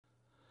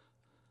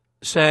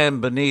San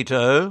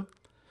Benito,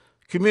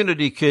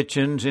 Community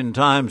Kitchens in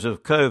Times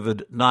of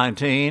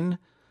COVID-19.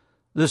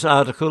 This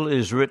article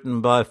is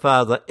written by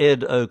Father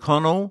Ed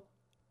O'Connell,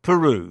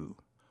 Peru.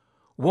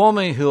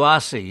 Wami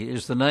Huasi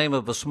is the name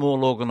of a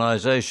small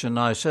organisation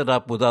I set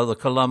up with other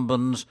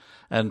Columbans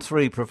and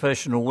 3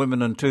 professional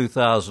women in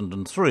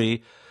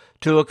 2003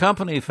 to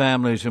accompany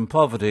families in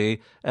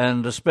poverty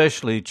and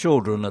especially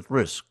children at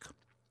risk.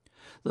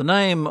 The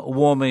name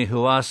Wami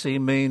Huasi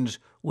means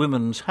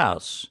women's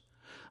house,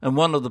 and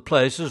one of the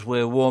places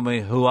where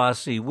Wami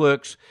Huasi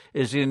works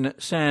is in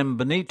San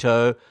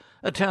Benito,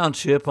 a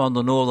township on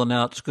the northern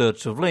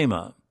outskirts of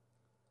Lima.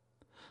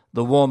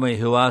 The Wami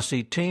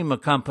Huasi team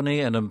accompany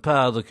and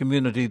empower the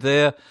community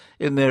there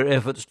in their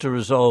efforts to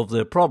resolve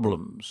their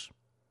problems.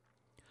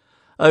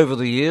 Over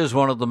the years,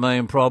 one of the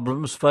main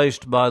problems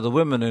faced by the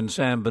women in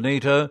San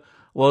Benito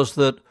was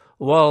that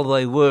while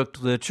they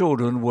worked, their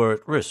children were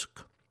at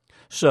risk.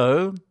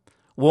 So,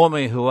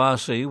 Wami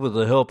Huasi, with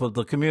the help of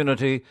the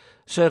community,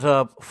 set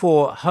up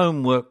 4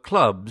 homework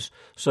clubs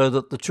so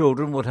that the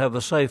children would have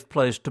a safe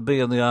place to be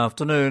in the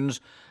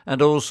afternoons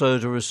and also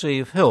to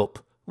receive help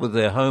with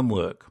their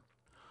homework.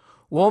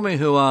 Wami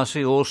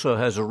Huasi also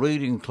has a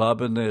reading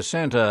club in their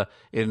centre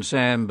in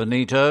San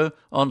Benito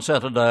on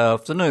Saturday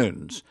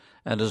afternoons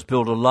and has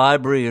built a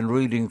library and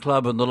reading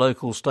club in the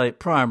local state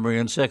primary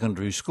and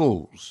secondary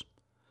schools.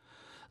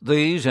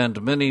 These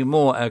and many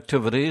more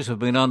activities have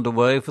been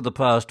underway for the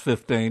past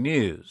 15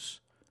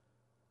 years.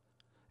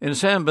 In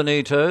San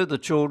Benito, the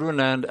children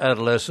and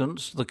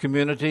adolescents, the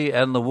community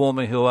and the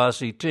Wami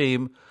Huasi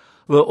team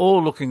were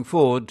all looking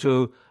forward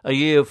to a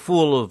year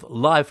full of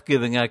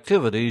life-giving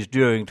activities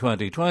during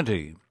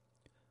 2020.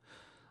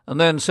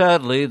 And then,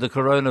 sadly, the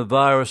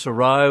coronavirus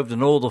arrived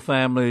and all the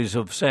families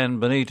of San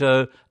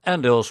Benito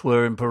and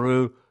elsewhere in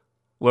Peru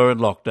were in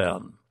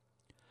lockdown.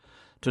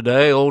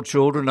 Today, all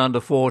children under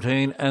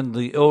 14 and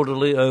the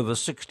elderly over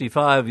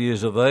 65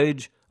 years of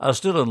age are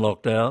still in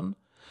lockdown.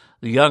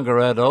 The younger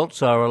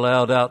adults are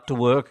allowed out to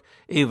work,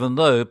 even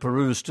though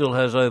Peru still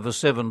has over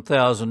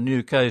 7,000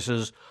 new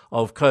cases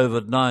of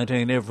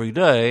COVID-19 every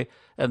day,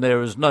 and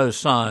there is no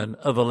sign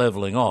of a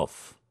levelling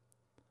off.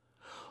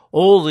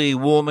 All the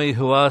Wami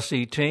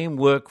Huasi team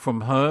work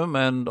from home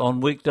and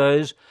on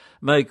weekdays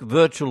make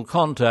virtual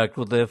contact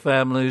with their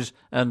families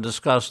and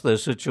discuss their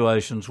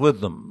situations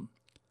with them.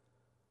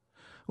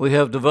 We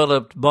have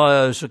developed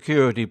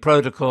biosecurity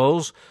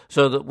protocols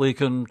so that we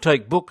can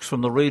take books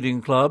from the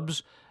reading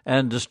clubs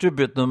and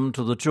distribute them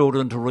to the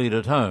children to read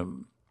at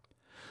home.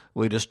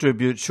 We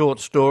distribute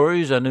short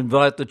stories and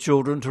invite the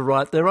children to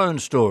write their own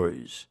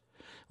stories.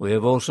 We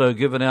have also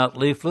given out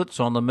leaflets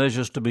on the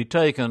measures to be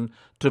taken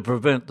to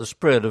prevent the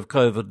spread of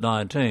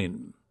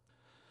COVID-19.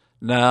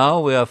 Now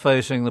we are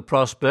facing the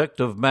prospect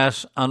of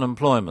mass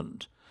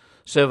unemployment.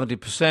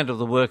 70% of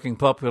the working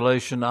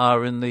population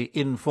are in the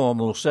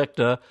informal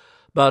sector,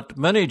 but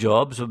many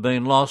jobs have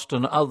been lost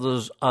and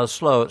others are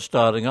slow at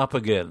starting up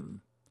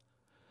again.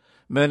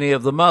 Many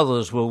of the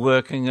mothers were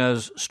working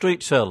as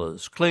street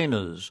sellers,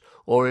 cleaners,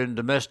 or in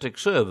domestic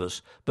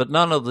service, but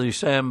none of the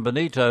San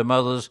Benito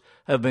mothers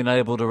have been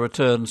able to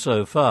return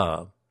so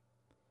far.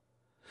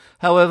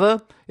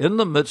 However, in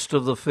the midst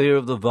of the fear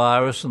of the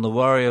virus and the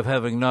worry of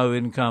having no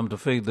income to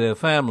feed their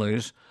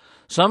families,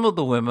 some of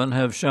the women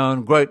have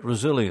shown great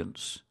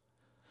resilience.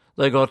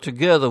 They got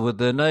together with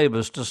their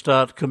neighbours to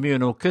start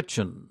communal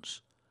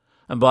kitchens,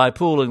 and by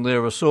pooling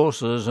their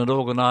resources and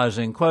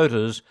organising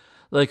quotas,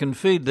 they can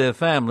feed their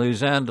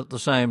families and, at the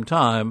same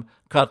time,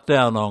 cut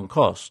down on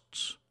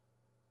costs.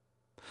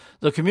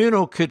 The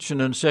communal kitchen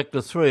in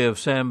Sector 3 of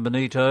San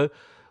Benito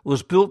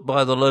was built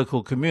by the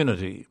local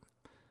community,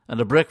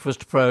 and a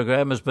breakfast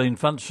program has been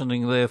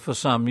functioning there for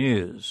some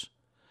years.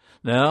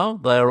 Now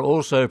they are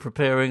also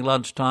preparing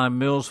lunchtime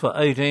meals for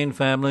 18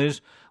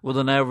 families with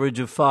an average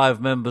of 5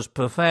 members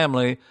per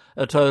family,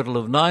 a total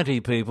of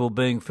 90 people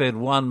being fed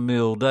 1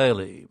 meal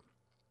daily.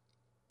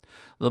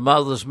 The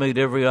mothers meet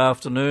every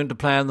afternoon to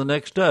plan the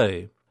next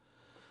day.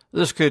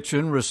 This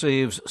kitchen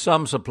receives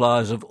some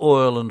supplies of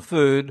oil and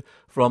food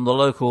from the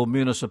local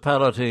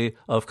municipality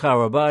of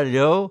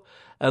Caraballo,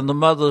 and the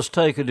mothers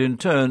take it in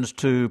turns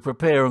to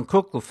prepare and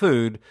cook the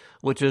food,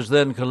 which is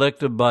then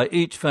collected by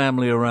each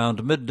family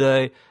around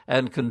midday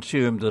and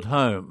consumed at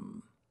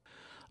home.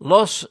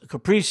 Los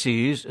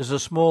Caprices is a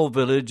small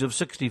village of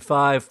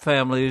 65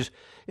 families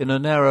in a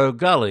narrow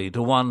gully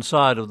to one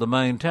side of the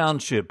main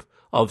township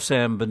of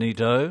San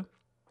Benito.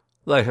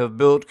 They have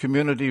built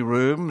community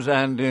rooms,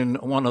 and in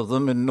one of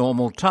them, in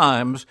normal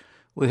times,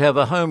 we have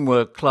a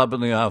homework club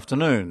in the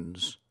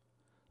afternoons.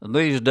 And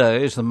these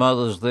days, the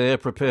mothers there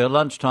prepare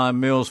lunchtime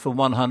meals for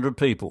 100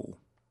 people.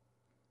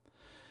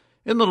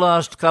 In the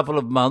last couple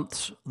of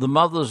months, the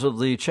mothers of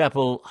the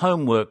chapel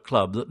homework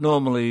club that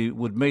normally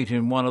would meet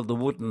in one of the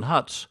wooden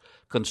huts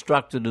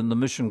constructed in the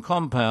mission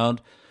compound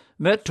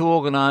met to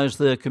organise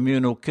their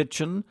communal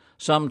kitchen,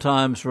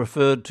 sometimes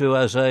referred to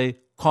as a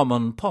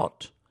common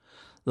pot.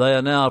 They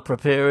are now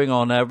preparing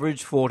on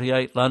average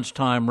 48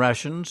 lunchtime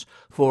rations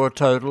for a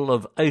total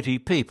of 80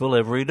 people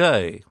every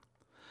day,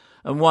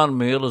 and one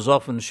meal is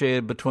often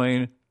shared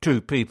between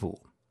 2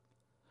 people.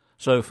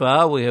 So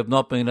far, we have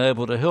not been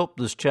able to help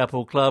this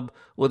chapel club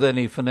with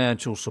any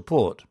financial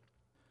support.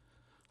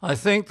 I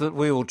think that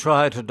we will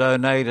try to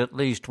donate at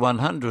least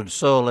 100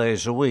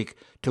 soles a week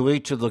to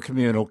each of the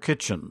communal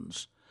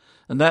kitchens,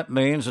 and that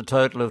means a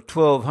total of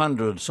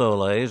 1,200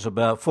 soles,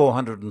 about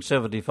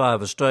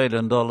 475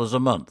 Australian dollars a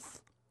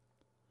month.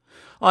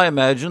 I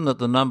imagine that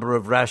the number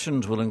of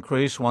rations will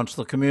increase once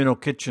the communal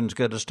kitchens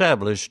get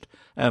established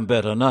and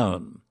better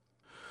known.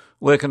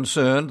 We're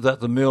concerned that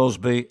the meals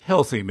be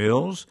healthy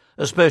meals,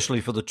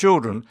 especially for the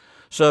children,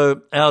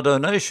 so our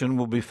donation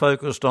will be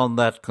focused on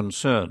that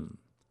concern.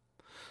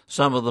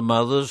 Some of the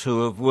mothers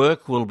who have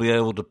work will be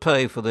able to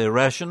pay for their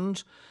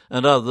rations,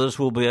 and others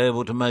will be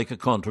able to make a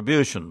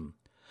contribution.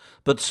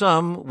 But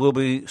some will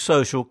be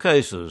social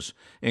cases,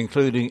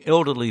 including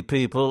elderly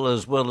people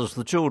as well as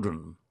the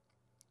children.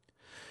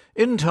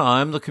 In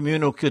time, the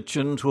communal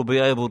kitchens will be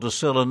able to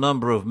sell a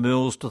number of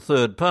meals to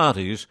third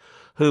parties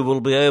who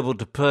will be able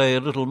to pay a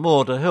little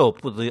more to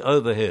help with the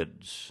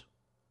overheads.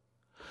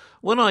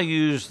 When I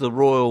use the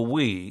royal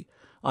we,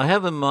 I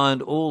have in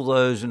mind all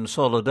those in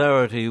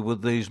solidarity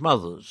with these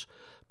mothers,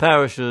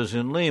 parishes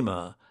in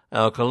Lima,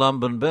 our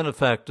Columban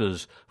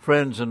benefactors,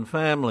 friends and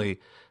family,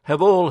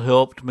 have all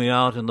helped me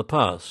out in the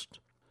past.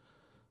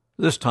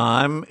 This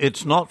time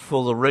it's not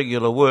for the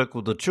regular work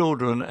with the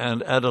children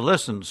and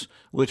adolescents,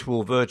 which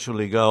will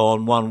virtually go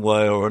on one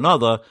way or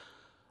another,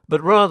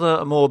 but rather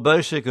a more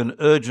basic and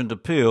urgent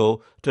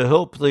appeal to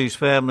help these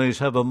families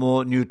have a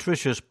more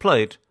nutritious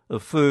plate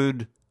of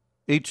food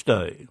each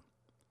day.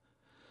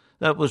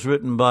 That was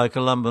written by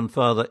Columban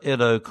Father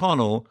Ed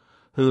O'Connell,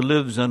 who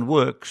lives and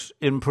works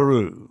in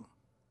Peru.